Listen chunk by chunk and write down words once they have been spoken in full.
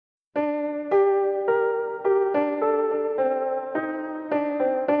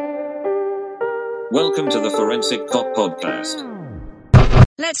Welcome to the Forensic Cop Podcast.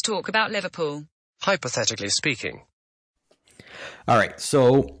 Let's talk about Liverpool. Hypothetically speaking. All right,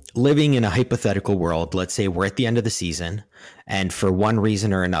 so living in a hypothetical world, let's say we're at the end of the season, and for one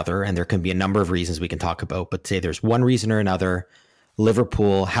reason or another, and there can be a number of reasons we can talk about, but say there's one reason or another,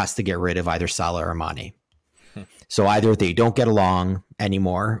 Liverpool has to get rid of either Salah or Mane. So either they don't get along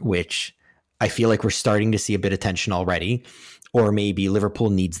anymore, which I feel like we're starting to see a bit of tension already, or maybe Liverpool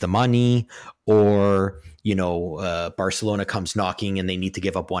needs the money, or, Barcelona comes knocking and they need to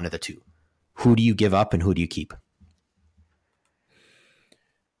give up one of the two. Who do you give up and who do you keep?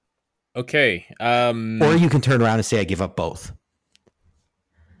 Okay. Or you can turn around and say, I give up both.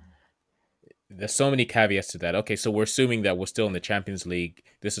 There's so many caveats to that. Okay, so we're assuming that we're still in the Champions League.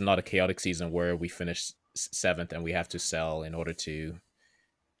 This is not a chaotic season where we finish seventh and we have to sell in order to,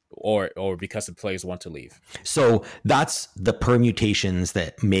 or because the players want to leave. So that's the permutations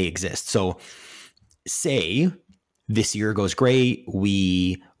that may exist. So say this year goes great.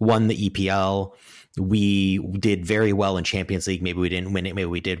 We won the EPL. We did very well in Champions League. Maybe we didn't win it. Maybe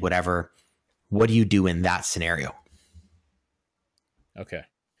we did, whatever. What do you do in that scenario? Okay.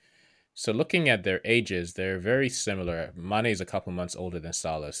 So looking at their ages, they're very similar. Mane is a couple months older than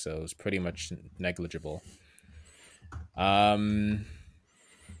Salah, so it's pretty much negligible. And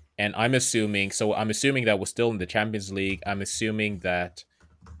I'm assuming that we're still in the Champions League. I'm assuming that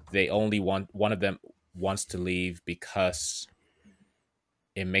they only want one of them wants to leave because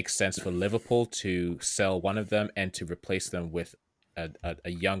it makes sense for Liverpool to sell one of them and to replace them with a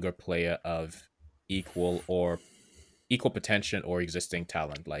younger player of equal potential or existing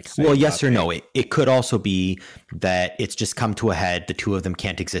talent. Well, yes or no. It could also be that it's just come to a head. The two of them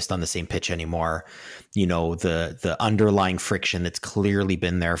can't exist on the same pitch anymore. The underlying friction that's clearly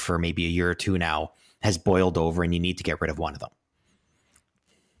been there for maybe a year or two now has boiled over, and you need to get rid of one of them.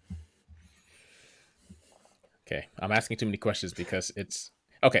 Okay, I'm asking too many questions because it's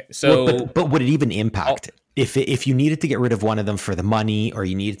okay. So, but would it even impact if you needed to get rid of one of them for the money, or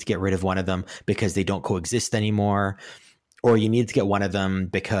you needed to get rid of one of them because they don't coexist anymore, or you needed to get one of them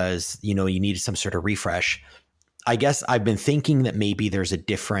because you needed some sort of refresh? I guess I've been thinking that maybe there's a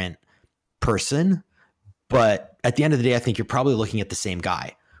different person, but at the end of the day, I think you're probably looking at the same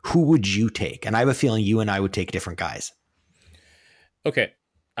guy. Who would you take? And I have a feeling you and I would take different guys. Okay.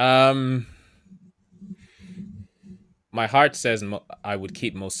 My heart says I would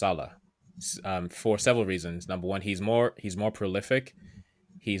keep Mo Salah for several reasons. Number one, he's more prolific.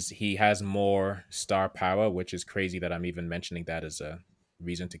 He has more star power, which is crazy that I'm even mentioning that as a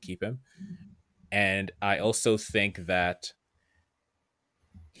reason to keep him. And I also think that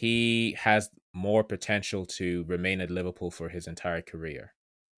he has more potential to remain at Liverpool for his entire career,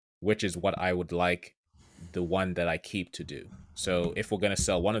 which is what I would like the one that I keep to do. So if we're going to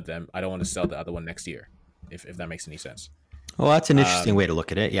sell one of them, I don't want to sell the other one next year. If that makes any sense. Well, that's an interesting way to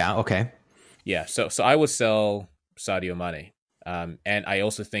look at it. Yeah. Okay. Yeah. So I would sell Sadio Mane. And I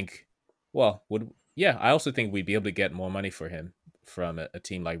also think, I also think we'd be able to get more money for him from a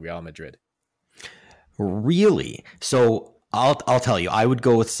team like Real Madrid. Really? So I'll tell you, I would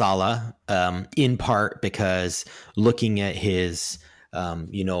go with Salah, in part because looking at his,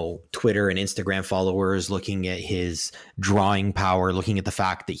 Twitter and Instagram followers, looking at his drawing power, looking at the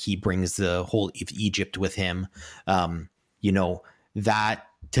fact that he brings the whole of Egypt with him, that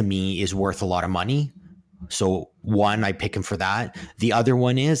to me is worth a lot of money. So one, I pick him for that. The other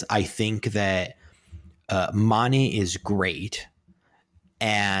one is I think that Mane is great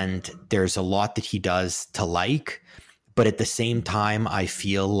and there's a lot that he does to like, but at the same time, I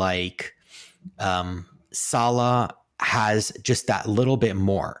feel like Salah has just that little bit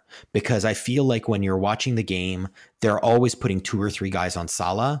more, because I feel like when you're watching the game, they're always putting two or three guys on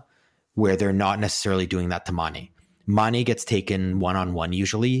Salah where they're not necessarily doing that to Mane. Mane gets taken one-on-one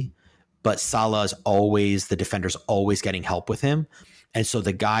usually, but the defender's always getting help with him. And so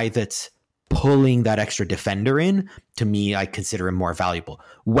the guy that's pulling that extra defender in, to me, I consider him more valuable.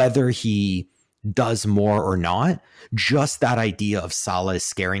 Whether he does more or not, just that idea of Salah is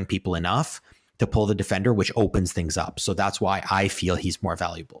scaring people enough to pull the defender, which opens things up. So that's why I feel he's more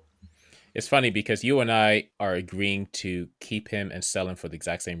valuable. It's funny because you and I are agreeing to keep him and sell him for the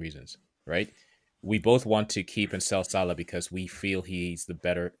exact same reasons, right? We both want to keep and sell Salah because we feel he's the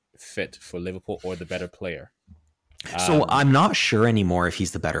better fit for Liverpool or the better player. So I'm not sure anymore if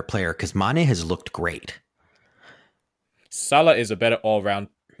he's the better player because Mane has looked great. Salah is a better all-round.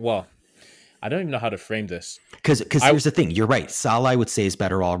 Well, I don't even know how to frame this. Because here's the thing. You're right. Salah, I would say, is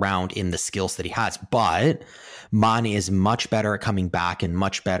better all around in the skills that he has. But Mane is much better at coming back and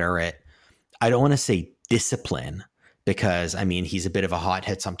much better at, I don't want to say discipline, because I mean, he's a bit of a hot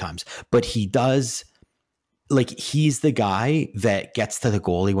hit sometimes, but he does, like, he's the guy that gets to the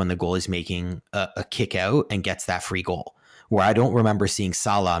goalie when the goalie's making a kick out and gets that free goal, where I don't remember seeing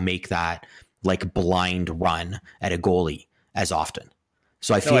Salah make that like blind run at a goalie as often.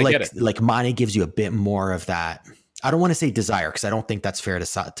 So I feel like Mane gives you a bit more of that. I don't want to say desire, because I don't think that's fair to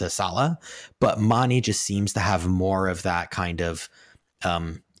Salah, but Mane just seems to have more of that kind of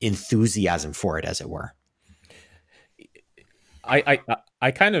enthusiasm for it, as it were.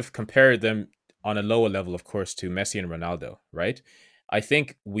 I kind of compare them on a lower level, of course, to Messi and Ronaldo, right? I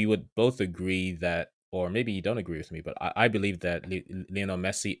think we would both agree that, or maybe you don't agree with me, but I believe that Lionel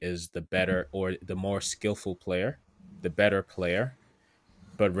Messi is the better or the more skillful player, the better player.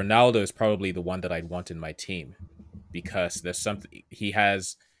 But Ronaldo is probably the one that I'd want in my team, because there's something, he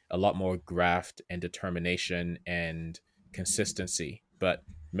has a lot more graft and determination and consistency. But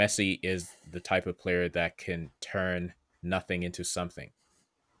Messi is the type of player that can turn nothing into something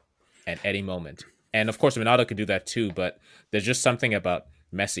at any moment. And of course, Ronaldo could do that too, but there's just something about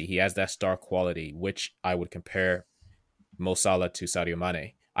Messi. He has that star quality, which I would compare Mo Salah to Sadio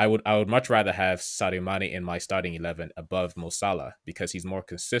Mane. I would much rather have Sadio Mane in my starting 11 above Mo Salah, because he's more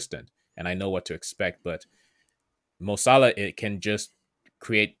consistent and I know what to expect. But Mo Salah, it can just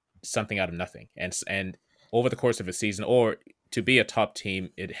create something out of nothing. And over the course of a season, or to be a top team,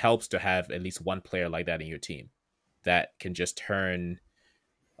 it helps to have at least one player like that in your team that can just turn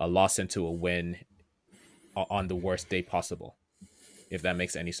a loss into a win on the worst day possible, if that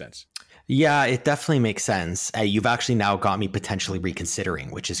makes any sense. Yeah, it definitely makes sense. You've actually now got me potentially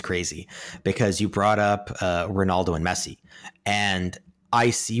reconsidering, which is crazy, because you brought up Ronaldo and Messi, and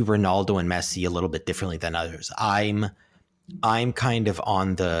I see Ronaldo and Messi a little bit differently than others. I'm kind of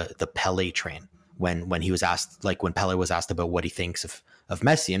on the Pele train when he was asked, like when Pele was asked about what he thinks of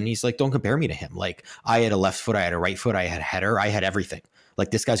Messi, and he's like, don't compare me to him. Like, I had a left foot, I had a right foot, I had a header, I had everything.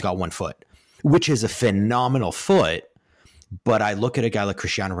 Like, this guy's got one foot, which is a phenomenal foot. But I look at a guy like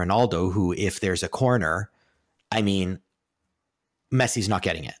Cristiano Ronaldo, who, if there's a corner, I mean, Messi's not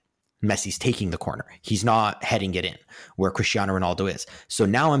getting it. Messi's taking the corner. He's not heading it in, where Cristiano Ronaldo is. So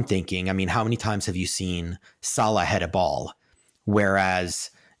now I'm thinking, I mean, how many times have you seen Salah head a ball? Whereas,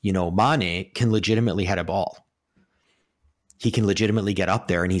 you know, Mane can legitimately head a ball. He can legitimately get up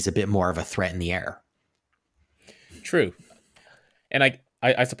there, and he's a bit more of a threat in the air. True. And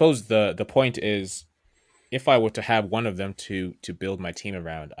I suppose the point is, if I were to have one of them to build my team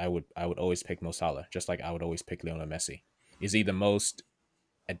around, I would always pick Mo Salah, just like I would always pick Lionel Messi. Is he the most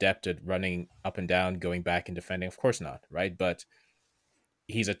adept at running up and down, going back and defending? Of course not, right? But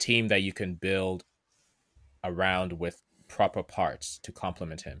he's a team that you can build around with proper parts to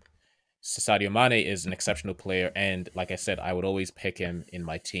complement him. Sadio Mane is an exceptional player, and like I said, I would always pick him in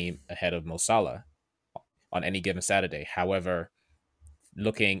my team ahead of Mo Salah on any given Saturday. However,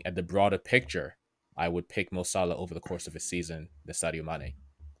 looking at the broader picture, I would pick Mo Salah over the course of a season than Sadio Mane,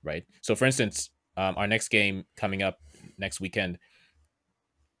 right? So, for instance, our next game coming up next weekend,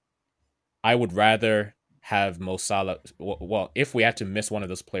 I would rather have Mo Salah. Well, if we had to miss one of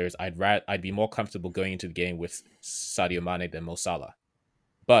those players, I'd be more comfortable going into the game with Sadio Mane than Mo Salah.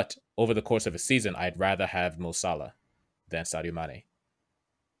 But over the course of a season, I'd rather have Mo Salah than Sadio Mane.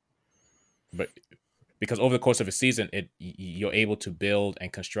 But because over the course of a season, you're able to build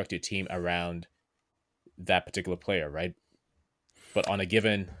and construct your team around that particular player, right? But on a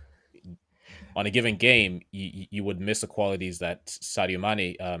given game, you would miss the qualities that Sadio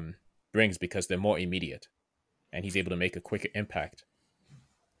Mane brings, because they're more immediate, and he's able to make a quicker impact.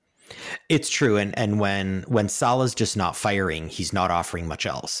 It's true, and when Salah's just not firing, he's not offering much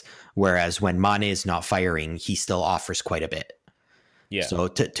else. Whereas when Mane is not firing, he still offers quite a bit. Yeah. So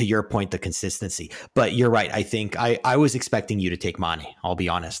to your point, the consistency. But you're right. I think I was expecting you to take Mane. I'll be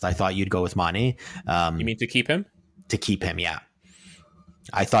honest. I thought you'd go with Mane. You mean to keep him? To keep him, yeah.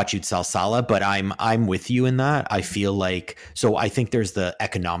 I thought you'd sell Salah, but I'm with you in that. I feel like, so I think there's the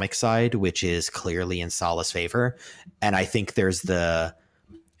economic side, which is clearly in Salah's favor, and I think there's the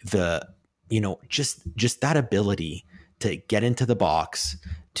you know, just that ability to get into the box,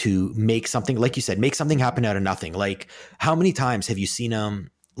 to make something, like you said, make something happen out of nothing. Like, how many times have you seen him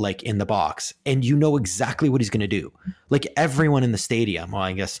like in the box and you know exactly what he's going to do? Like, everyone in the stadium, well,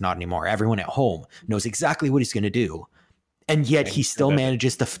 I guess not anymore, everyone at home knows exactly what he's going to do. And yet he still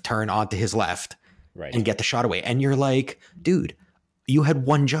manages to turn onto his left, right, and get the shot away. And you're like, dude, you had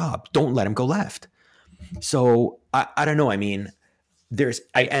one job. Don't let him go left. So I don't know. I mean,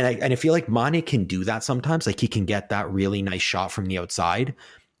 I feel like Mane can do that sometimes. Like, he can get that really nice shot from the outside,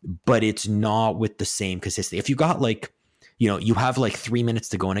 but it's not with the same consistency. If you got, like, you know, you have like 3 minutes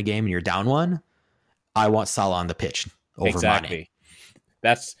to go in a game and you're down one, I want Salah on the pitch over Exactly. Mane.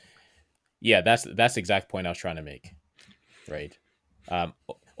 That's the exact point I was trying to make. Right.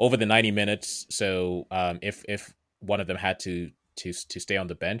 Over the 90 minutes. So if one of them had to stay on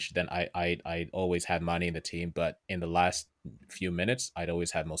the bench, then I'd always have Mane in the team. But in the last few minutes, I'd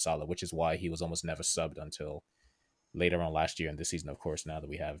always had Mo Salah, which is why he was almost never subbed until later on last year and this season, of course, now that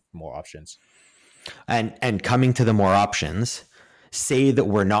we have more options. And coming to the more options, say that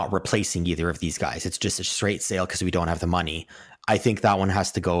we're not replacing either of these guys. It's just a straight sale because we don't have the money. I think that one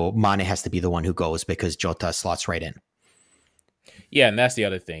has to go. Mane has to be the one who goes because Jota slots right in. Yeah, and that's the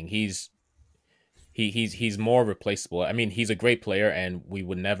other thing. He's more replaceable. I mean, he's a great player, and we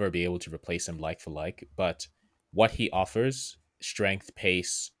would never be able to replace him like for like. But what he offers, strength,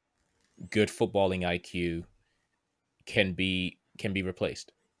 pace, good footballing IQ, can be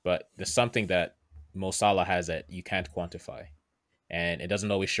replaced. But there's something that Mo Salah has that you can't quantify, and it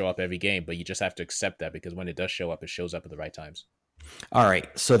doesn't always show up every game. But you just have to accept that because when it does show up, it shows up at the right times. All right,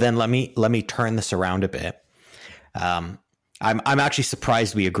 so then let me turn this around a bit. I'm actually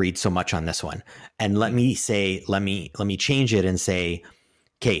surprised we agreed so much on this one. And let me change it and say,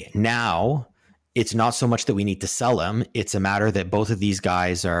 okay, now it's not so much that we need to sell him. It's a matter that both of these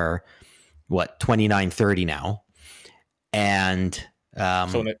guys are 29, 30 now. And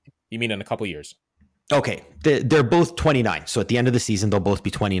So you mean in a couple years? Okay, they're both 29. So at the end of the season, they'll both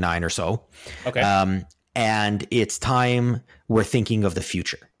be 29 or so. Okay. And it's time we're thinking of the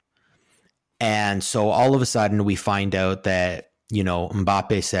future. And so all of a sudden we find out that,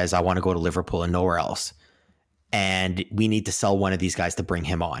 Mbappe says, I want to go to Liverpool and nowhere else. And we need to sell one of these guys to bring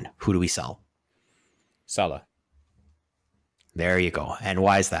him on. Who do we sell? Salah. There you go. And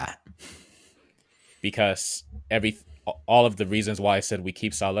why is that? Because all of the reasons why I said we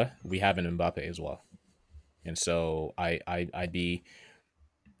keep Salah, we have an Mbappe as well. And so I'd be,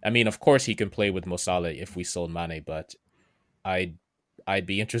 I mean, of course he can play with Mo Salah if we sold Mane, but I'd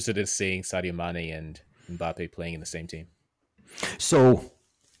be interested in seeing Sadio Mane and Mbappe playing in the same team. So,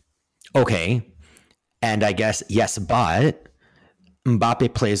 okay. And I guess, yes, but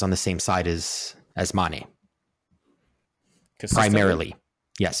Mbappe plays on the same side as Mane. Primarily.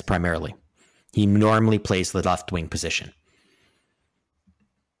 Yes, primarily. He normally plays the left wing position.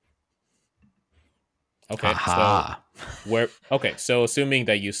 Okay. Aha. So assuming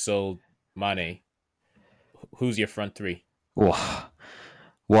that you sold Mane, who's your front three? Well,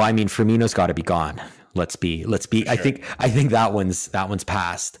 I mean, Firmino's got to be gone. Let's be. Sure. I think that one's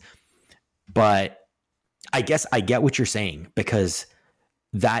passed. But I guess I get what you're saying because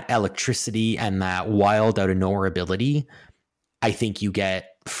that electricity and that wild out of nowhere ability, I think you get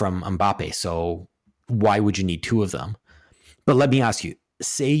from Mbappe. So why would you need two of them? But let me ask you: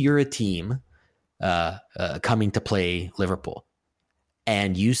 say you're a team coming to play Liverpool,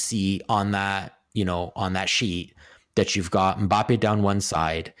 and you see on that sheet that you've got Mbappe down one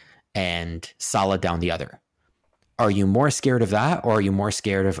side and Salah down the other. Are you more scared of that, or are you more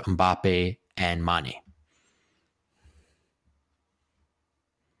scared of Mbappe and Mane?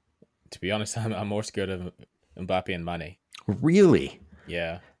 To be honest, I'm more scared of Mbappe and Mane. Really?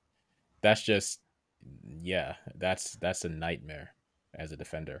 Yeah. That's a nightmare as a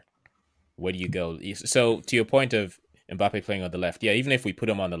defender. Where do you go? So to your point of Mbappe playing on the left, yeah, even if we put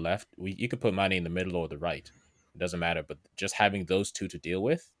him on the left, you could put Mane in the middle or the right. It doesn't matter. But just having those two to deal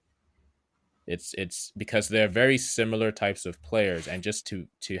with, it's because they're very similar types of players, and just to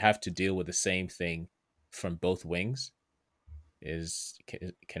have to deal with the same thing from both wings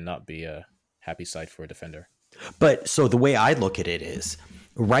cannot be a happy sight for a defender. But so the way I look at it is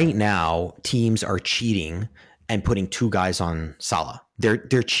right now teams are cheating and putting two guys on Salah.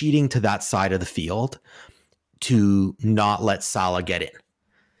 They're cheating to that side of the field to not let Salah get in.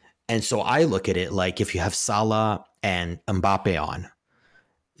 And so I look at it like if you have Salah and Mbappe on,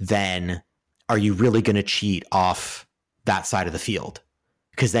 then are you really going to cheat off that side of the field?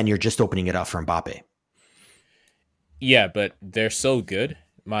 Because then you're just opening it up for Mbappe. Yeah, but they're so good,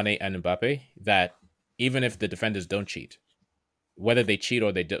 Mane and Mbappe, that even if the defenders don't cheat, whether they cheat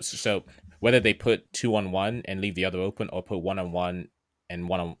or they do, so whether they put 2-on-1 and leave the other open, or put 1-on-1 and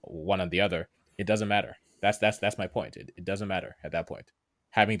 1-on-1 on the other, it doesn't matter. That's my point. It doesn't matter at that point.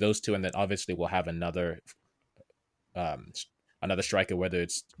 Having those two, and then obviously we'll have another striker, whether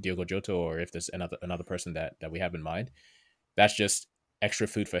it's Diogo Jota or if there's another person that we have in mind. That's just extra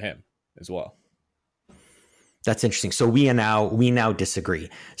food for him as well. That's interesting. So we now disagree.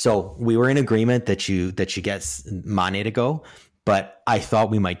 So we were in agreement that you get Mane to go, but I thought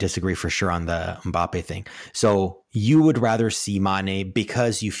we might disagree for sure on the Mbappe thing. So you would rather see Mane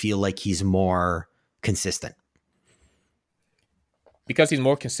because you feel like he's more consistent. because he's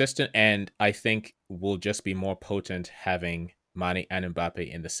more consistent, and I think will just be more potent having Mane and Mbappe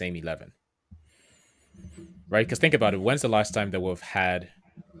in the same 11. Right? Because think about it. When's the last time that we've had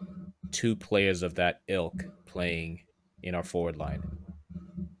two players of that ilk playing in our forward line?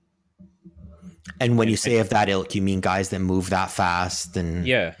 And when you say of that ilk, you mean guys that move that fast and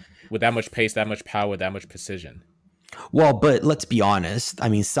yeah, with that much pace, that much power, that much precision. Well, but let's be honest. I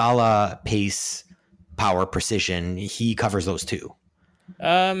mean, Salah, pace, power, precision, he covers those too.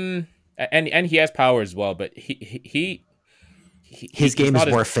 And he has power as well, but his game is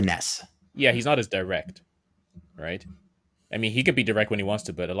more finesse. Yeah, he's not as direct, right? I mean, he could be direct when he wants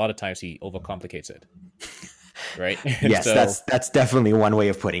to, but a lot of times he overcomplicates it, right? Yes, so, that's definitely one way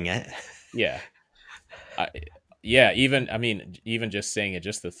of putting it. Yeah, even just saying it,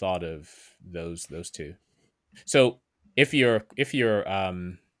 just the thought of those two. So if you're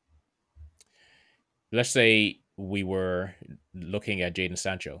let's say we were looking at Jadon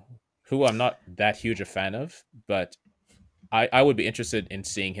Sancho, who I'm not that huge a fan of, but I would be interested in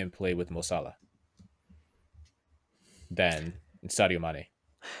seeing him play with Mo Salah than Sadio Mane.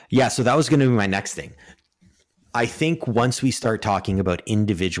 Yeah, so that was going to be my next thing. I think once we start talking about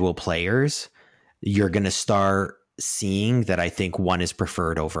individual players, you're going to start seeing that I think one is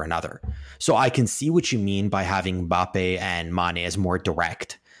preferred over another. So I can see what you mean by having Mbappe and Mane as more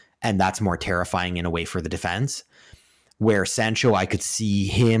direct, and that's more terrifying in a way for the defense. Where Sancho, I could see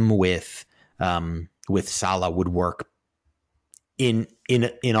him with Salah would work in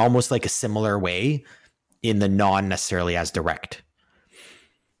almost like a similar way, in the non necessarily as direct.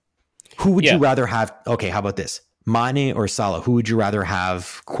 Who would you rather have? Okay, how about this? Mane or Salah? Who would you rather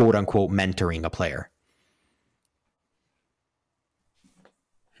have, quote unquote, mentoring a player?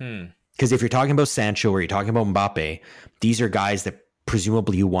 Because if you're talking about Sancho or you're talking about Mbappe, these are guys that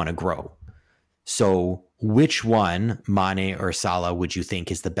presumably you want to grow. So which one, Mane or Salah, would you think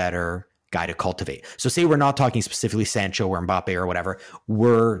is the better guy to cultivate? So say we're not talking specifically Sancho or Mbappe or whatever.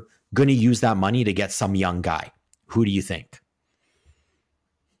 We're going to use that money to get some young guy. Who do you think?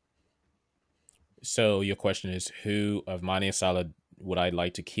 So your question is, who of Mane and Salah would I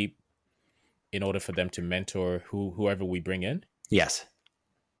like to keep in order for them to mentor whoever we bring in? Yes.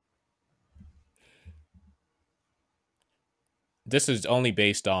 This is only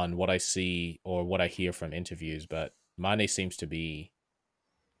based on what I see or what I hear from interviews, but Mane seems to be...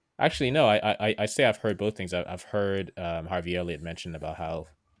 Actually, no, I say I've heard both things. I've heard Harvey Elliott mention about how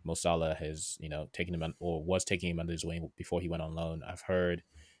Mo Salah has, taken him or was taking him under his wing before he went on loan. I've heard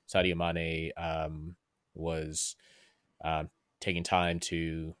Sadio Mane was taking time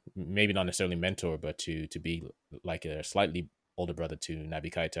to maybe not necessarily mentor, but to be like a slightly older brother to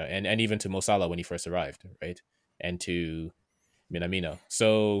Naby Keita and even to Mo Salah when he first arrived, right? And to Minamino.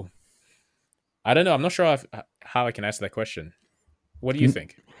 So I don't know. I'm not sure how I can answer that question. What do you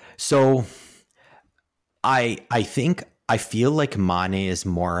think? So I feel like Mane is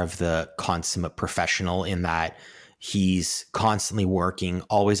more of the consummate professional in that he's constantly working,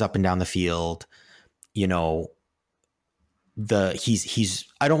 always up and down the field. He's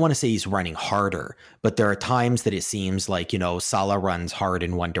I don't want to say he's running harder, but there are times that it seems like, Salah runs hard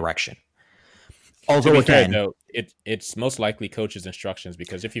in one direction. Although again, fair, though, it's most likely coach's instructions,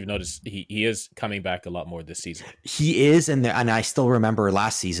 because if you've noticed, he is coming back a lot more this season. He is, and I still remember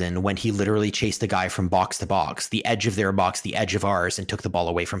last season when he literally chased a guy from box to box, the edge of their box, the edge of ours, and took the ball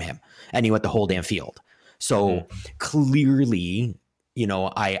away from him, and he went the whole damn field. So clearly,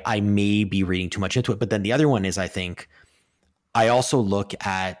 I may be reading too much into it, but then the other one is, I think I also look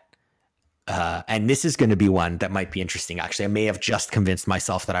at, and this is going to be one that might be interesting. Actually, I may have just convinced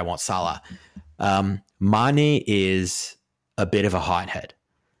myself that I want Salah. Mane is a bit of a hothead,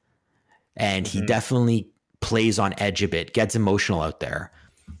 and he definitely plays on edge a bit, gets emotional out there,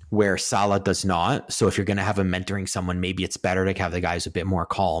 where Salah does not. So if you're going to have him mentoring someone, maybe it's better to have the guys a bit more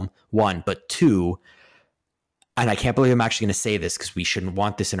calm, one. But two, and I can't believe I'm actually going to say this because we shouldn't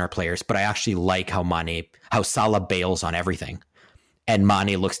want this in our players, but I actually like how Salah bails on everything, and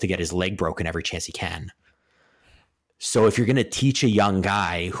Mane looks to get his leg broken every chance he can. So if you're going to teach a young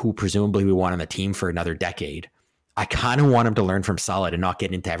guy who presumably we want on the team for another decade, I kind of want him to learn from Salah and not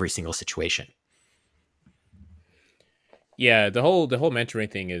get into every single situation. Yeah, the whole mentoring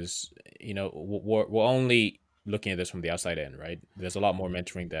thing is, we're only looking at this from the outside in, right? There's a lot more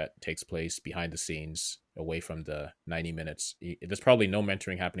mentoring that takes place behind the scenes, away from the 90 minutes. There's probably no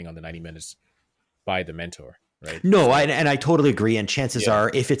mentoring happening on the 90 minutes by the mentor. Right. No, I totally agree. And chances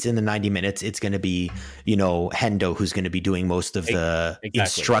are, if it's in the 90 minutes, it's going to be, Hendo who's going to be doing most of the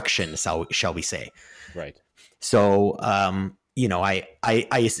instruction, shall we say. Right. So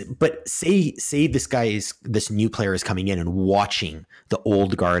but say this new player is coming in and watching the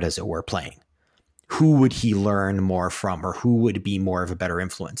old guard, as it were, playing. Who would he learn more from, or who would be more of a better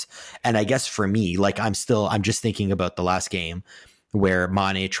influence? And I guess for me, like I'm just thinking about the last game where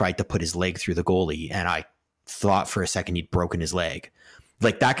Mane tried to put his leg through the goalie, and I thought for a second he'd broken his leg.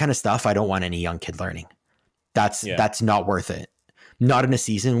 Like that kind of stuff, I don't want any young kid learning. That's not worth it. Not in a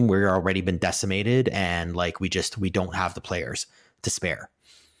season where we've already been decimated and like we don't have the players to spare.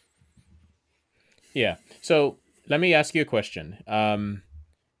 Yeah. So let me ask you a question. I'm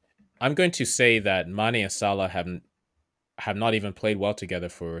going to say that Mane and Salah have not even played well together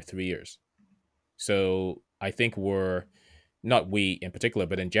for 3 years. So I think we're not we in particular,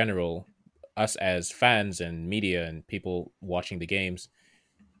 but in general, us as fans and media and people watching the games,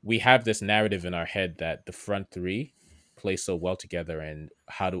 we have this narrative in our head that the front three play so well together, and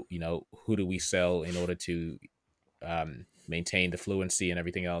who do we sell in order to maintain the fluency and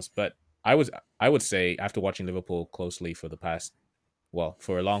everything else. But I would say, after watching Liverpool closely for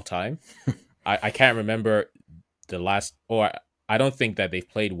a long time, I can't remember the last, or I don't think that they've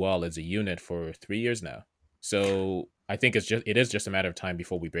played well as a unit for 3 years now. So I think it is just a matter of time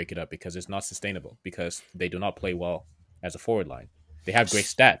before we break it up, because it's not sustainable, because they do not play well as a forward line. They have great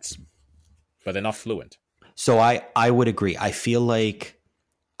stats, but they're not fluent. So I would agree. I feel like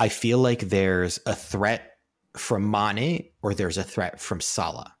there's a threat from Mane or there's a threat from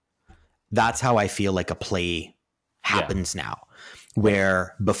Salah. That's how I feel like a play happens now.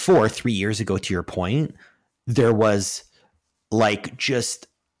 Where before, 3 years ago, to your point, there was like just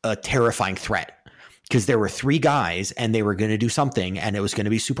a terrifying threat, because there were three guys and they were going to do something and it was going to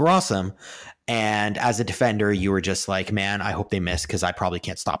be super awesome. And as a defender, you were just like, man, I hope they miss because I probably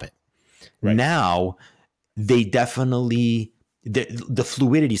can't stop it. Right. Now, they definitely, the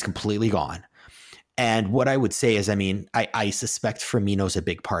fluidity is completely gone. And what I would say is, I suspect Firmino's a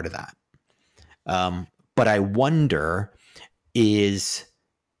big part of that. But I wonder, is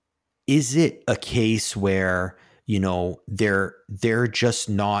it a case where, they're just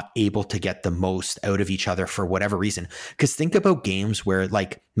not able to get the most out of each other for whatever reason? Because think about games where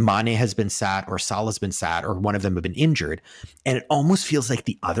like Mane has been sat or Salah's been sat or one of them have been injured, and it almost feels like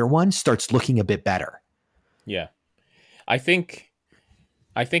the other one starts looking a bit better. Yeah. I think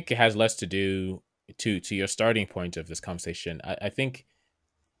it has less to do to your starting point of this conversation. I think,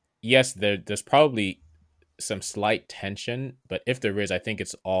 yes, there's probably some slight tension, but if there is, I think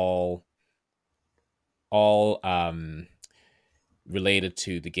it's all related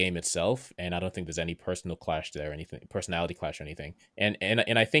to the game itself, and I don't think there's any personal clash there, personality clash or anything. And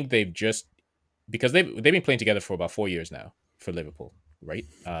I think they've just, because they've been playing together for about 4 years now for Liverpool, right?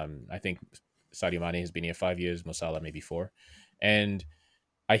 I think Sadio Mane has been here 5 years, Mo Salah maybe 4, and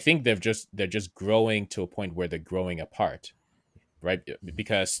I think they're just growing to a point where they're growing apart, right?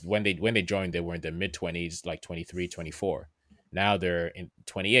 Because when they joined, they were in their mid-20s, like 23, 24. Now they're in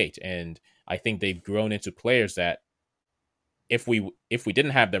 28, and I think they've grown into players that if we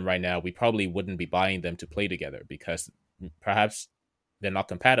didn't have them right now, we probably wouldn't be buying them to play together, because perhaps they're not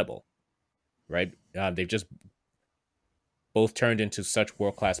compatible, right? They've just both turned into such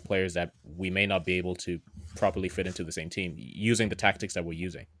world-class players that we may not be able to properly fit into the same team using the tactics that we're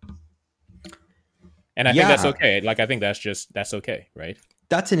using. And I think that's okay. Like, I think that's okay, right?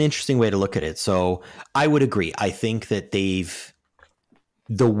 That's an interesting way to look at it. So I would agree. I think that the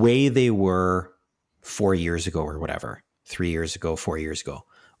way they were 4 years ago or whatever, 3 years ago, 4 years ago,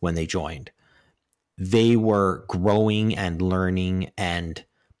 when they joined, they were growing and learning and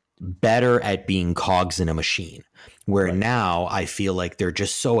better at being cogs in a machine, where now I feel like they're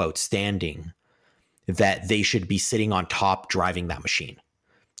just so outstanding that they should be sitting on top driving that machine.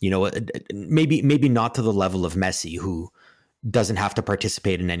 Maybe not to the level of Messi, who doesn't have to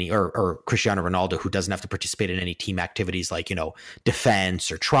participate in any, or Cristiano Ronaldo, who doesn't have to participate in any team activities like,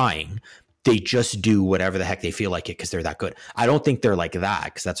 defense or trying. They just do whatever the heck they feel like it because they're that good. I don't think they're like that,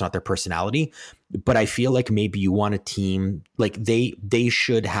 because that's not their personality. But I feel like maybe you want a team, like they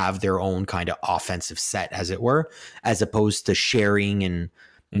should have their own kind of offensive set, as it were, as opposed to sharing, and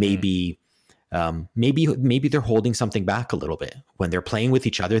maybe they're holding something back a little bit. When they're playing with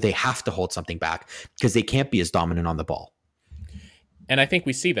each other, they have to hold something back because they can't be as dominant on the ball. And I think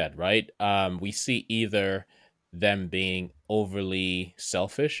we see that, right? We see either them being overly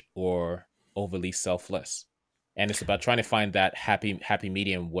selfish or overly selfless. And it's about trying to find that happy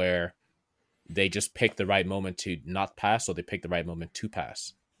medium where they just pick the right moment to not pass, or they pick the right moment to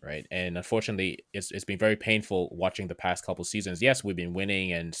pass, right? And unfortunately, it's been very painful watching the past couple seasons. Yes, we've been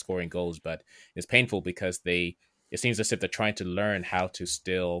winning and scoring goals, but it's painful because it seems as if they're trying to learn how to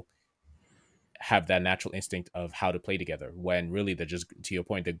still have that natural instinct of how to play together, when really they're just, to your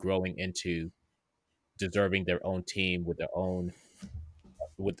point, they're growing into deserving their own team with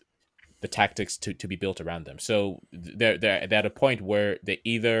the tactics to be built around them. So they're at a point where they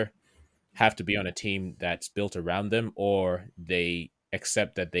either have to be on a team that's built around them, or they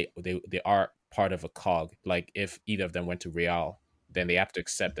accept that they are part of a cog. Like if either of them went to Real, then they have to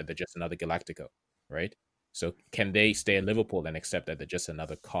accept that they're just another Galactico, right? So can they stay in Liverpool and accept that they're just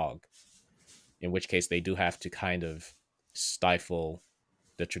another cog? In which case they do have to kind of stifle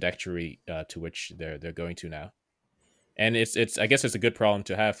the trajectory to which they're going to now. And it's I guess it's a good problem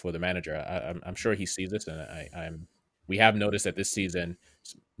to have for the manager. I'm sure he sees this, and we have noticed that this season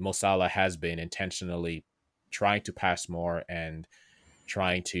Mo Salah has been intentionally trying to pass more and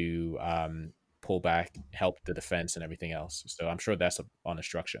trying to pull back, help the defense and everything else. So I'm sure that's on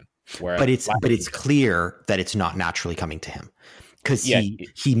instruction. But it's clear that it's not naturally coming to him, because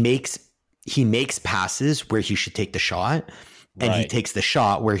he makes passes where he should take the shot, and he takes the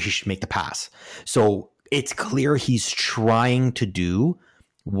shot where he should make the pass. So it's clear he's trying to do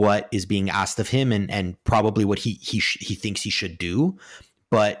what is being asked of him, and probably what he thinks he should do,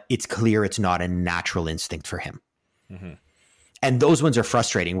 but it's clear it's not a natural instinct for him. Mm-hmm. And those ones are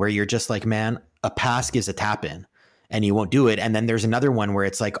frustrating, where you're just like, man, a pass gives a tap in and he won't do it. And then there's another one where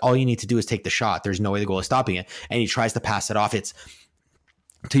it's like, all you need to do is take the shot. There's no way the goal is stopping it. And he tries to pass it off. It's,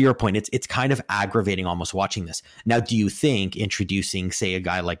 to your point, it's kind of aggravating almost watching this. Now, do you think introducing, say, a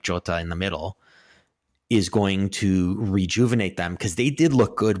guy like Jota in the middle is going to rejuvenate them? Because they did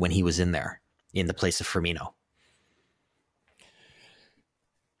look good when he was in there in the place of Firmino.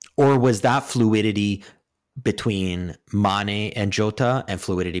 Or was that fluidity between Mane and Jota and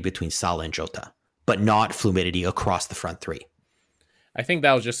fluidity between Salah and Jota, but not fluidity across the front three? I think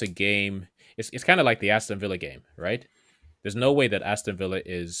that was just a game. It's kind of like the Aston Villa game, right? There's no way that Aston Villa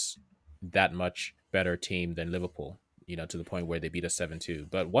is that much better team than Liverpool, to the point where they beat us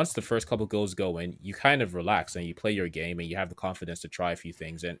 7-2. But once the first couple goals go in, you kind of relax and you play your game and you have the confidence to try a few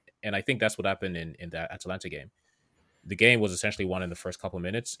things. And I think that's what happened in that Atalanta game. The game was essentially won in the first couple of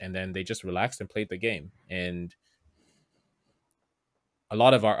minutes, and then they just relaxed and played the game. And a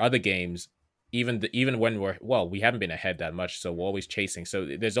lot of our other games, even when we haven't been ahead that much, so we're always chasing.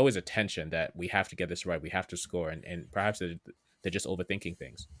 So there's always a tension that we have to get this right, we have to score, and perhaps they're just overthinking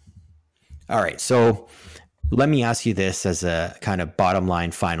things. All right, so let me ask you this as a kind of bottom line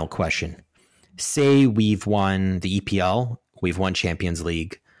final question. Say we've won the EPL, we've won Champions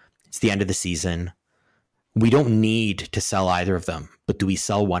League, it's the end of the season. We don't need to sell either of them, but do we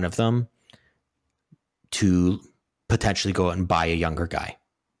sell one of them to potentially go out and buy a younger guy?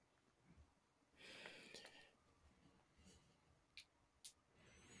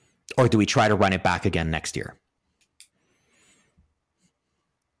 Or do we try to run it back again next year?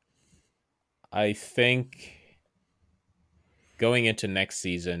 I think going into next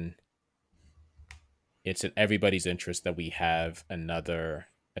season, it's in everybody's interest that we have another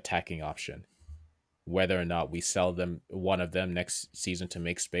attacking option. Whether or not we sell one of them next season to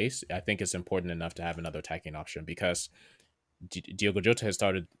make space, I think it's important enough to have another attacking option, because Diogo Jota has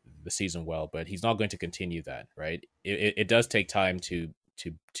started the season well, but he's not going to continue that, right? It does take time to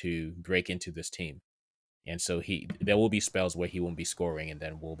break into this team. And so there will be spells where he won't be scoring, and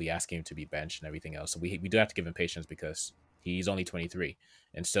then we'll be asking him to be benched and everything else. So we do have to give him patience, because he's only 23.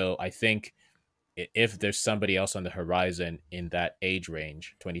 And so I think if there's somebody else on the horizon in that age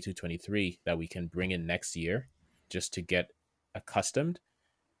range, 22, 23, that we can bring in next year just to get accustomed,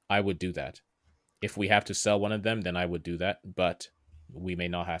 I would do that. If we have to sell one of them, then I would do that, but we may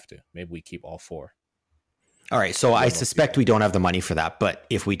not have to. Maybe we keep all four. All right, so I suspect we don't have the money for that, but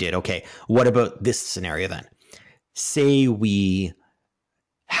if we did, okay, what about this scenario then? Say we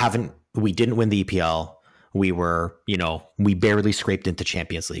didn't win the EPL. We were, we barely scraped into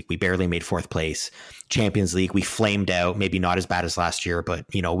Champions League. We barely made fourth place. Champions League, we flamed out, maybe not as bad as last year, but,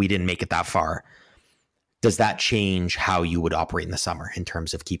 we didn't make it that far. Does that change how you would operate in the summer in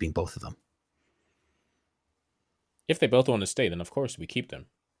terms of keeping both of them? If they both want to stay, then of course we keep them.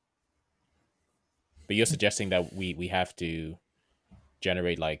 But you're suggesting that we have to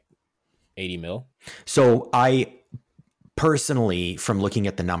generate like 80 mil? So I personally, from looking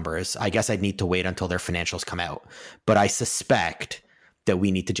at the numbers, I guess I'd need to wait until their financials come out. But I suspect that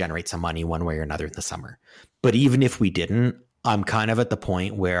we need to generate some money one way or another in the summer. But even if we didn't, I'm kind of at the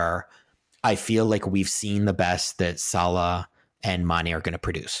point where I feel like we've seen the best that Salah and Mane are going to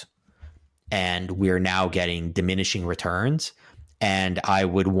produce. And we're now getting diminishing returns. And I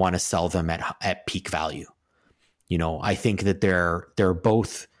would want to sell them at peak value. I think that they're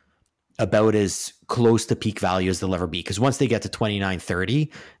both about as close to peak value as they'll ever be. Because once they get to 29,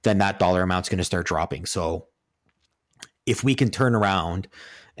 30, then that dollar amount's going to start dropping. So if we can turn around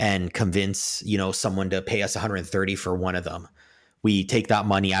and convince, someone to pay us 130 for one of them, we take that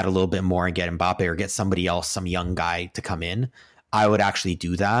money, add a little bit more and get Mbappe or get somebody else, some young guy to come in. I would actually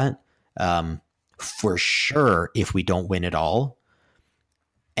do that for sure if we don't win it all,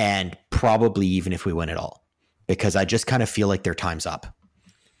 and probably even if we win it all, because I just kind of feel like their time's up.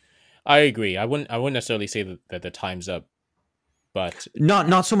 I agree. I wouldn't necessarily say that the time's up, but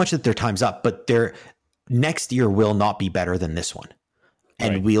not so much that their time's up, but their next year will not be better than this one.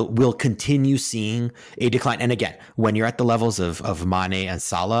 And right. we'll continue seeing a decline. And again, when you're at the levels of Mane and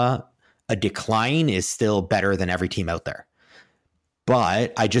Salah, a decline is still better than every team out there.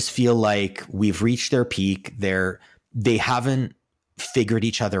 But I just feel like we've reached their peak. They haven't figured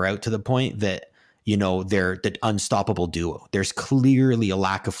each other out to the point that, they're the unstoppable duo. There's clearly a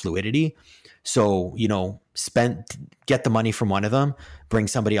lack of fluidity. So, get the money from one of them, bring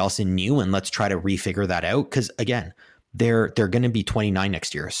somebody else in new, and let's try to refigure that out. Because again, they're going to be 29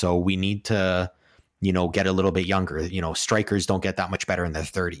 next year. So we need to, get a little bit younger. Strikers don't get that much better in their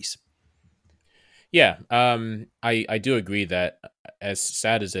 30s. Yeah, I do agree that as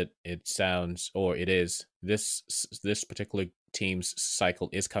sad as it sounds, or it is, this particular team's cycle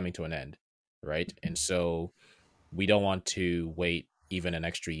is coming to an end, right? And so we don't want to wait even an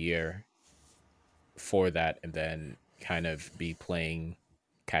extra year for that and then kind of be playing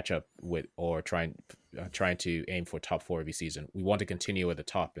catch up with or trying to aim for top 4 every season. We want to continue at the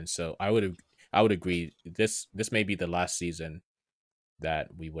top, and so I would agree. This may be the last season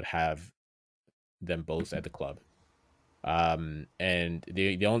that we would have them both at the club. And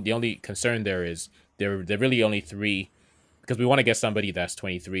the only concern there is they're really only 3, because we want to get somebody that's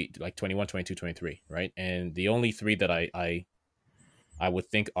 23, like 21, 22, 23, right? And the only 3 that I would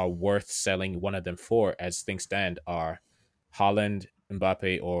think are worth selling one of them for, as things stand, are Haaland,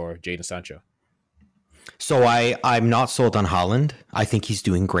 Mbappe, or Jadon Sancho. So I'm not sold on Haaland. I think he's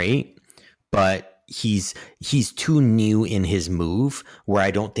doing great, but he's too new in his move where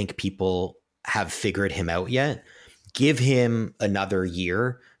I don't think people have figured him out yet. Give him another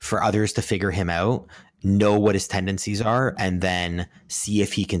year for others to figure him out, know what his tendencies are, and then see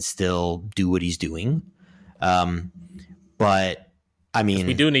if he can still do what he's doing. But I mean,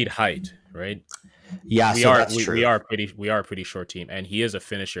 we do need height, right? Yeah, that's true. We are a pretty short team, and he is a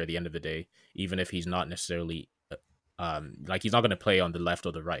finisher at the end of the day, even if he's not necessarily he's not going to play on the left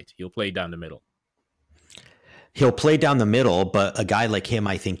or the right. He'll play down the middle. He'll play down the middle, but a guy like him,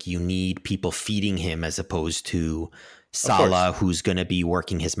 I think you need people feeding him as opposed to Salah, who's going to be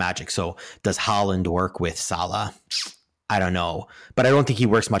working his magic. So does Haaland work with Salah? I don't know, but I don't think he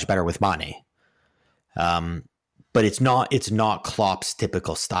works much better with Mane. But it's not Klopp's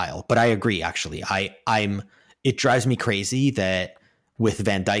typical style. But I agree, actually. It drives me crazy that with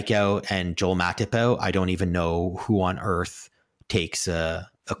Van Dijk out and Joel Matip out, I don't even know who on earth takes a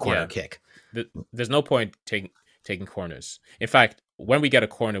corner kick. There's no point taking corners. In fact, when we get a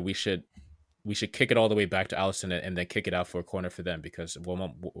corner, we should kick it all the way back to Alisson and then kick it out for a corner for them, because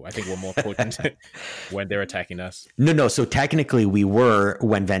I think we're more potent when they're attacking us. No. So technically we were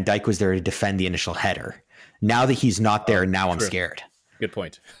when Van Dijk was there to defend the initial header. Now that he's not there, I'm scared. Good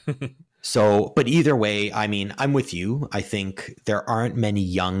point. So, but either way, I mean, I'm with you. I think there aren't many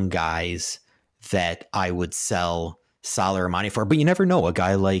young guys that I would sell Salah or Mane for, but you never know. A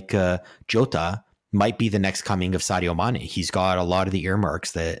guy like Jota might be the next coming of Sadio Mane. He's got a lot of the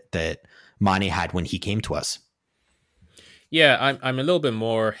earmarks that Mane had when he came to us. Yeah, I'm a little bit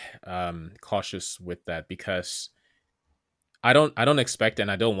more cautious with that, because I don't expect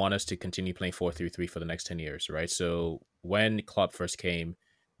and I don't want us to continue playing 4-3-3 for the next 10 years, right? So when Klopp first came,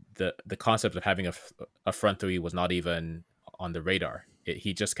 the concept of having a front 3 was not even on the radar.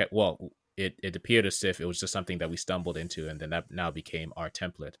 He just kept, it appeared as if it was just something that we stumbled into, and then that now became our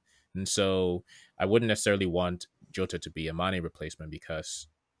template. And so I wouldn't necessarily want Jota to be a Mane replacement, because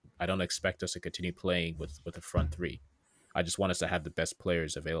I don't expect us to continue playing with a front 3. I just want us to have the best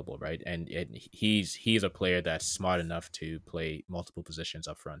players available, right? And he's a player that's smart enough to play multiple positions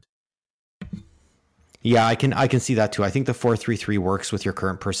up front. Yeah, I can see that too. I think the 4-3-3 works with your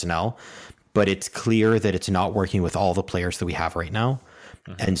current personnel, but it's clear that it's not working with all the players that we have right now.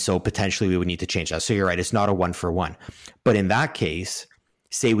 Mm-hmm. And so potentially we would need to change that. So you're right, it's not a 1-for-1. But in that case,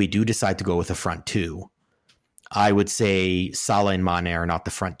 say we do decide to go with a front 2, I would say Salah and Mane are not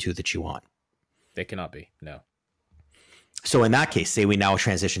the front 2 that you want. They cannot be, no. So in that case, say we now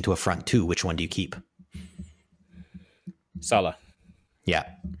transition to a front 2, which one do you keep? Salah. Yeah.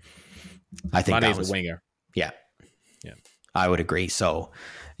 I think Mane is a winger. Yeah. I would agree. So,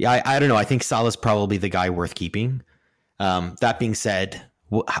 yeah, I don't know. I think Salah's probably the guy worth keeping. That being said,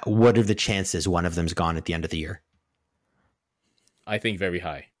 what are the chances one of them's gone at the end of the year? I think very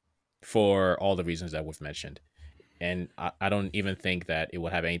high for all the reasons that we've mentioned. And I don't even think that it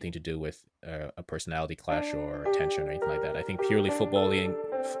would have anything to do with a personality clash or tension or anything like that. I think purely footballing,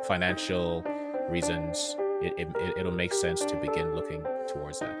 financial reasons, it'll make sense to begin looking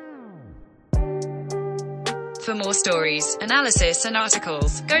towards that. For more stories, analysis, and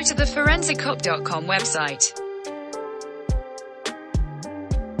articles, go to the forensiccop.com website.